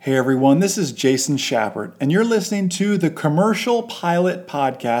Hey everyone, this is Jason Shepard, and you're listening to the Commercial Pilot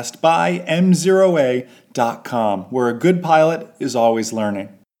Podcast by M0A.com, where a good pilot is always learning.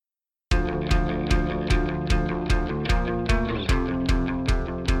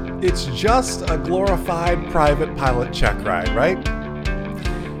 It's just a glorified private pilot check ride, right?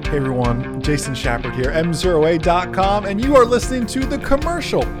 Hey everyone, Jason Shepard here, M0A.com, and you are listening to the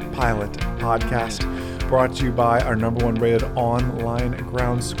Commercial Pilot Podcast, brought to you by our #1 rated online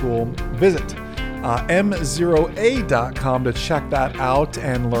ground school. Visit M0A.com to check that out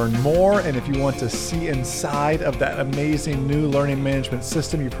and learn more. And if you want to see inside of that amazing new learning management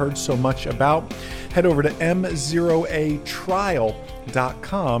system you've heard so much about, head over to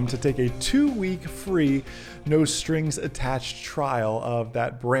M0Atrial.com to take a 2-week free, no strings attached trial of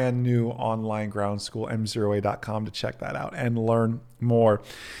that brand new online ground school, M0A.com, to check that out and learn more.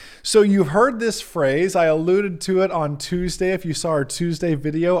 So you've heard this phrase. I alluded to it on Tuesday. If you saw our Tuesday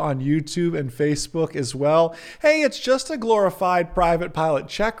video on YouTube and Facebook as well. Hey, it's just a glorified private pilot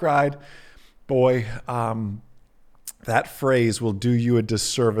check ride. Boy, that phrase will do you a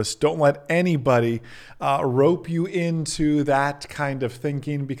disservice. Don't let anybody rope you into that kind of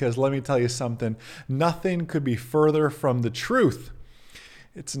thinking, because let me tell you something, nothing could be further from the truth.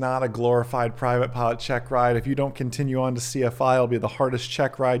 It's not a glorified private pilot check ride. If you don't continue on to CFI, it'll be the hardest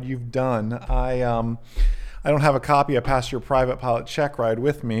check ride you've done. I don't have a copy of Pass Your Private Pilot Check Ride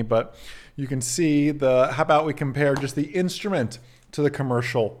with me, but you can see how about we compare just the instrument to the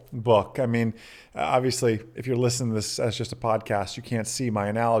commercial book. I mean, obviously, if you're listening to this as just a podcast, you can't see my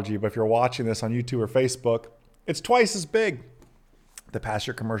analogy, but if you're watching this on YouTube or Facebook, it's twice as big. The Pass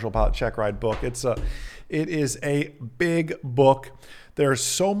Your Commercial Pilot Check Ride book. It is a big book. There's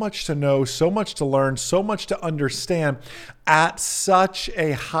so much to know, so much to learn, so much to understand at such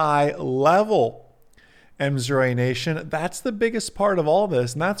a high level. M0A Nation, that's the biggest part of all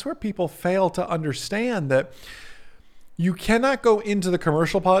this. And that's where people fail to understand that you cannot go into the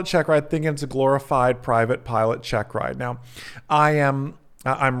commercial pilot check ride thinking it's a glorified private pilot check ride. Now, I'm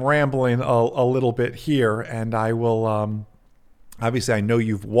rambling a little bit here, and I will, obviously I know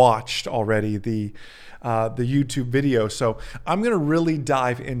you've watched already the YouTube video. So I'm going to really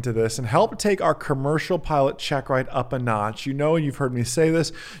dive into this and help take our commercial pilot check ride up a notch. You know, you've heard me say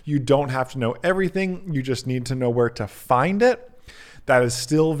this, you don't have to know everything. You just need to know where to find it. That is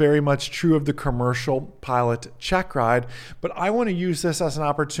still very much true of the commercial pilot check ride, but I want to use this as an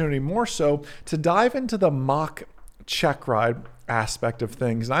opportunity more so to dive into the mock check ride aspect of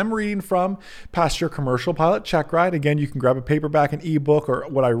things. And I'm reading from Pass Your Commercial Pilot Check Ride. Again, you can grab a paperback, an ebook, or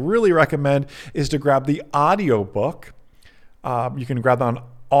what I really recommend is to grab the audio book. You can grab that on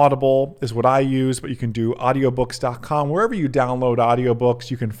Audible is what I use, but you can do audiobooks.com. Wherever you download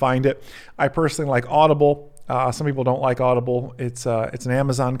audiobooks, you can find it. I personally like Audible. Some people don't like Audible. It's an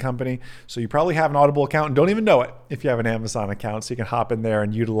Amazon company, so you probably have an Audible account and don't even know it if you have an Amazon account, so you can hop in there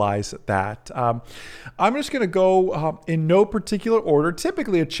and utilize that. I'm just going to go in no particular order.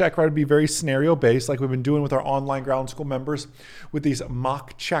 Typically, a check ride would be very scenario-based, like we've been doing with our online ground school members with these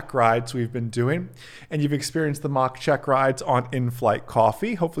mock check rides we've been doing. And you've experienced the mock check rides on In-Flight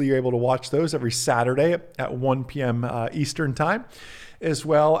Coffee. Hopefully, you're able to watch those every Saturday at 1 p.m. Eastern Time. As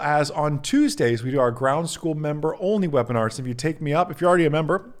well as on Tuesdays, we do our ground school member only webinars. If you take me up, if you're already a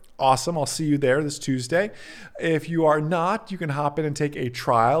member, awesome. I'll see you there this Tuesday. If you are not, you can hop in and take a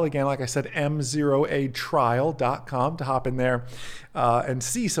trial. Again, like I said, M0Atrial.com to hop in there and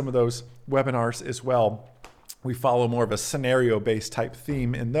see some of those webinars as well. We follow more of a scenario-based type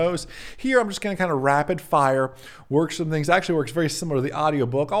theme in those. Here, I'm just going to kind of rapid fire, work some things. Actually works very similar to the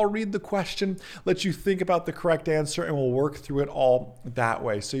audiobook. I'll read the question, let you think about the correct answer, and we'll work through it all that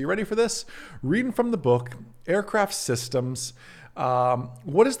way. So you ready for this? Reading from the book, Aircraft Systems.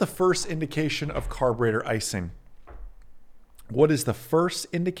 What is the first indication of carburetor icing? What is the first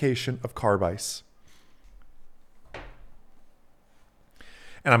indication of carb ice?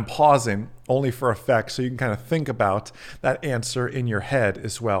 And I'm pausing only for effect so you can kind of think about that answer in your head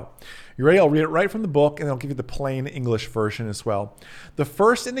as well. You ready? I'll read it right from the book, and I'll give you the plain English version as well. The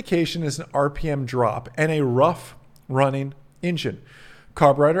first indication is an RPM drop and a rough running engine.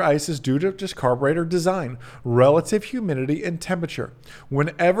 Carburetor ice is due to just carburetor design, relative humidity, and temperature.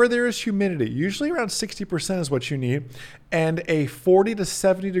 Whenever there is humidity, usually around 60% is what you need, and a 40 to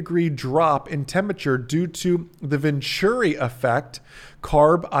 70 degree drop in temperature due to the Venturi effect,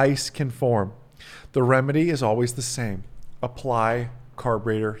 carb ice can form. The remedy is always the same. Apply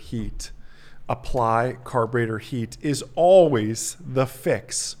carburetor heat. Apply carburetor heat is always the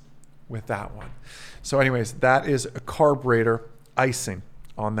fix with that one. So anyways, that is a carburetor icing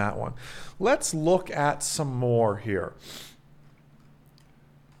on that one. Let's look at some more here.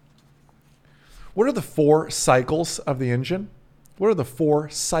 What are the 4 cycles of the engine? What are the 4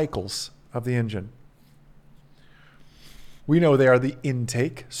 cycles of the engine? We know they are the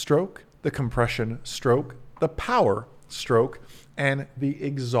intake stroke, the compression stroke, the power stroke, and the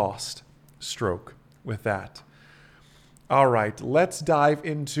exhaust stroke with that. All right, let's dive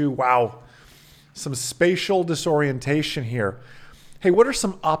into, some spatial disorientation here. Hey, what are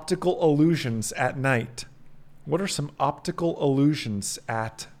some optical illusions at night? What are some optical illusions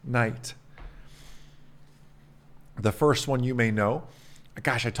at night? The first one you may know,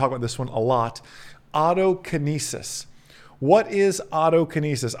 gosh, I talk about this one a lot, autokinesis. What is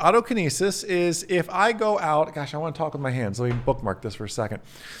autokinesis? Autokinesis is if I go out, gosh, I want to talk with my hands. Let me bookmark this for a second.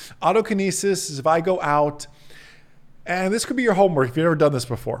 Autokinesis is if I go out, and this could be your homework if you've never done this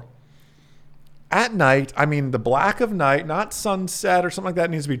before. At night, I mean the black of night, not sunset or something like that.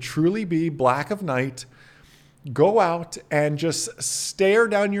 It needs to truly be black of night. Go out and just stare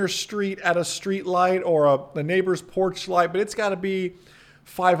down your street at a street light or a neighbor's porch light, but it's got to be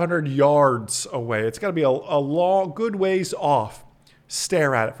 500 yards away. It's got to be a long, good ways off.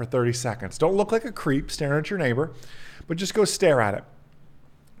 Stare at it for 30 seconds. Don't look like a creep staring at your neighbor, but just go stare at it.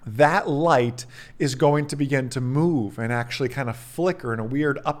 That light is going to begin to move and actually kind of flicker in a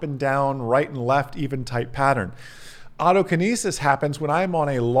weird up and down, right and left, even type pattern. Autokinesis happens when I'm on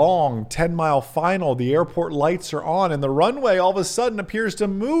a long 10-mile final, the airport lights are on, and the runway all of a sudden appears to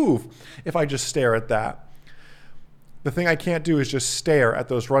move if I just stare at that. The thing I can't do is just stare at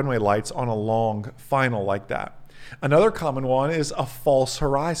those runway lights on a long final like that. Another common one is a false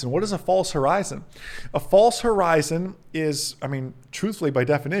horizon. What is a false horizon? A false horizon is, truthfully, by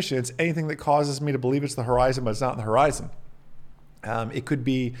definition, it's anything that causes me to believe it's the horizon, but it's not the horizon. It could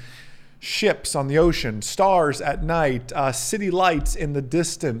be ships on the ocean, stars at night, city lights in the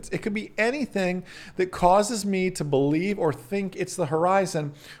distance. It could be anything that causes me to believe or think it's the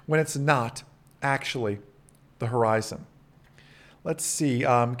horizon when it's not actually the horizon. Let's see.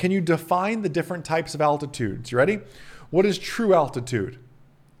 Can you define the different types of altitudes? You ready? What is true altitude?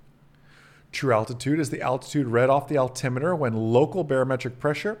 True altitude is the altitude read off the altimeter when local barometric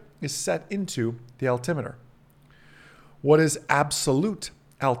pressure is set into the altimeter. What is absolute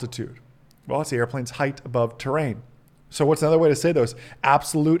altitude? Well, it's the airplane's height above terrain. So what's another way to say those?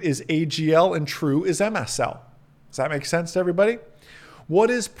 Absolute is AGL and true is MSL. Does that make sense to everybody? What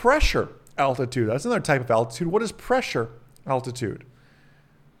is pressure altitude? That's another type of altitude. What is pressure altitude?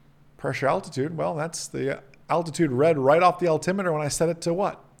 Pressure altitude, well, that's the altitude read right off the altimeter when I set it to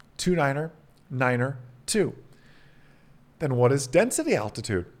what? 2 Then what is density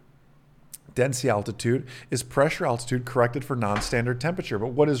altitude? Density altitude is pressure altitude corrected for non-standard temperature. But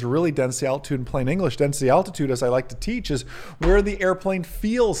what is really density altitude in plain English? Density altitude, as I like to teach, is where the airplane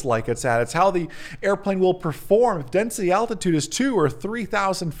feels like it's at. It's how the airplane will perform. If density altitude is 2 or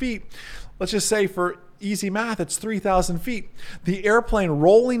 3,000 feet, let's just say for easy math, it's 3,000 feet. The airplane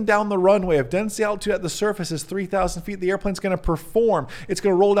rolling down the runway, if density altitude at the surface is 3,000 feet, the airplane's going to perform. It's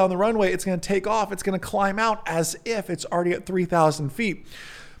going to roll down the runway. It's going to take off. It's going to climb out as if it's already at 3,000 feet.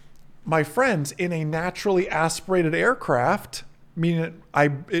 My friends, in a naturally aspirated aircraft, meaning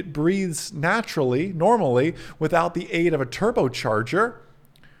it breathes naturally, normally, without the aid of a turbocharger,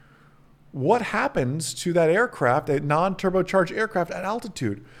 what happens to that aircraft, a non-turbocharged aircraft at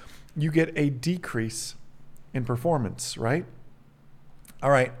altitude? You get a decrease in performance, right? All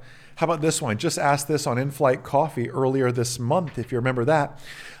right. How about this one? Just asked this on In-Flight Coffee earlier this month, if you remember that.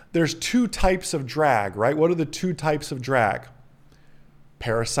 There's 2 types of drag, right? What are the 2 types of drag?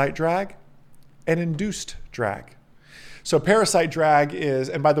 Parasite drag and induced drag. So parasite drag is,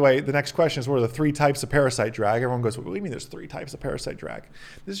 and by the way, the next question is what are the 3 types of parasite drag? Everyone goes, what do you mean there's 3 types of parasite drag?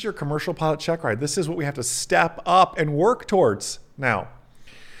 This is your commercial pilot check ride. This is what we have to step up and work towards now.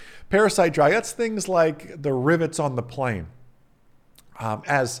 Parasite drag, that's things like the rivets on the plane.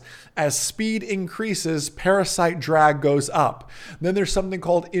 As speed increases, parasite drag goes up. Then there's something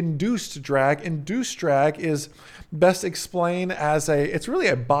called induced drag. Induced drag is best explained as it's really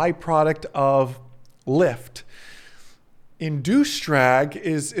a byproduct of lift. Induced drag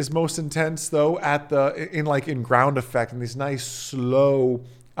is most intense though in ground effect and these nice slow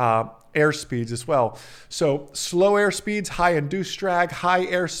air speeds as well. So slow air speeds, high induced drag, high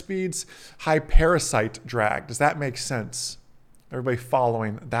air speeds, high parasite drag. Does that make sense? Everybody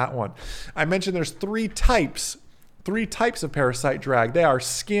following that one? I mentioned there's 3 types of parasite drag. They are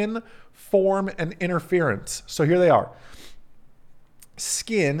skin, form, and interference. So here they are.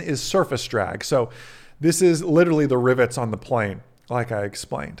 Skin is surface drag. So this is literally the rivets on the plane, like I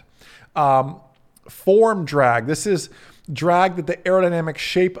explained. Form drag. This is drag that the aerodynamic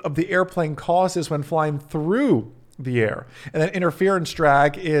shape of the airplane causes when flying through the air. And then interference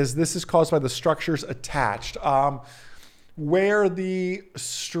drag this is caused by the structures attached. Where the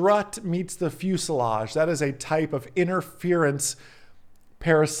strut meets the fuselage, that is a type of interference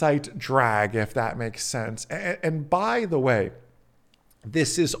parasite drag, if that makes sense. And by the way,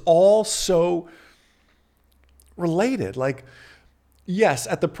 this is all so related. Like, yes,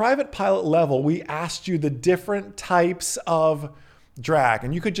 at the private pilot level, we asked you the different types of drag,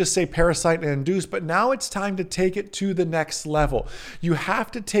 and you could just say parasite and induced, but now it's time to take it to the next level. You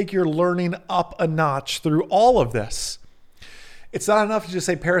have to take your learning up a notch through all of this. It's not enough to just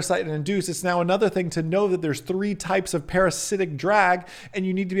say parasite and induced. It's now another thing to know that there's 3 types of parasitic drag, and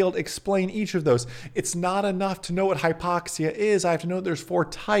you need to be able to explain each of those. It's not enough to know what hypoxia is. I have to know there's 4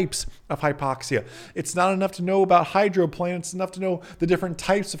 types of hypoxia. It's not enough to know about hydroplane. It's enough to know the different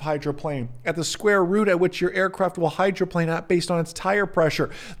types of hydroplane. At the square root at which your aircraft will hydroplane at based on its tire pressure.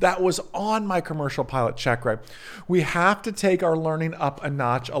 That was on my commercial pilot check ride. We have to take our learning up a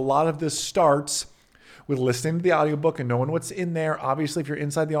notch. A lot of this starts with listening to the audiobook and knowing what's in there. Obviously, if you're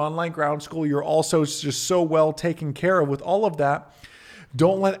inside the online ground school, you're also just so well taken care of with all of that.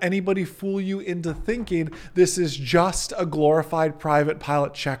 Don't let anybody fool you into thinking this is just a glorified private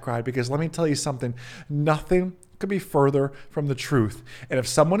pilot check ride, because let me tell you something, nothing could be further from the truth. And if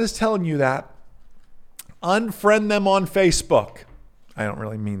someone is telling you that, unfriend them on Facebook. I don't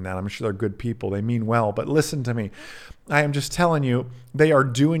really mean that. I'm sure they're good people. They mean well, but listen to me. I am just telling you, they are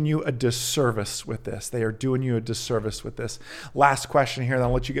doing you a disservice with this. They are doing you a disservice with this. Last question here, and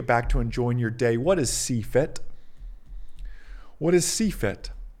I'll let you get back to enjoying your day. What is CFIT? What is CFIT?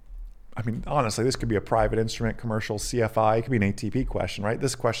 I mean, honestly, this could be a private instrument, commercial, CFI. It could be an ATP question, right?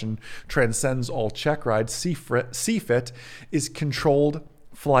 This question transcends all check rides. CFIT is controlled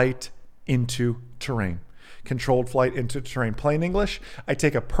flight into terrain. Controlled flight into terrain. Plain English, I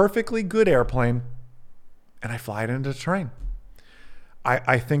take a perfectly good airplane and I fly it into terrain.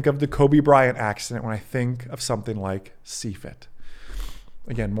 I think of the Kobe Bryant accident when I think of something like CFIT.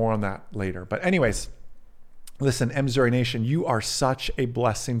 Again, more on that later. But anyways, listen, Missouri Nation, you are such a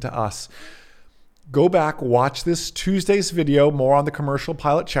blessing to us. Go back, watch this Tuesday's video, more on the commercial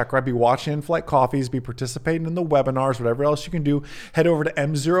pilot check ride. Be watching In-Flight Coffees, be participating in the webinars, whatever else you can do. Head over to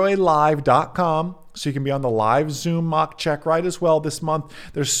m0alive.com so you can be on the live Zoom mock check ride as well this month.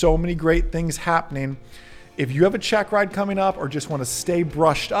 There's so many great things happening. If you have a check ride coming up or just want to stay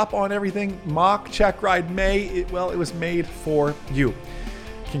brushed up on everything, mock check ride it was made for you.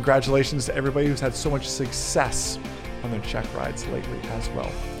 Congratulations to everybody who's had so much success on their check rides lately as well.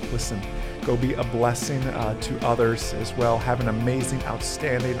 Listen, go be a blessing to others as well. Have an amazing,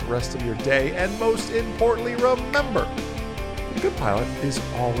 outstanding rest of your day. And most importantly, remember, a good pilot is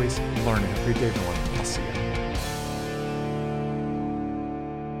always learning. Have a great day, everyone.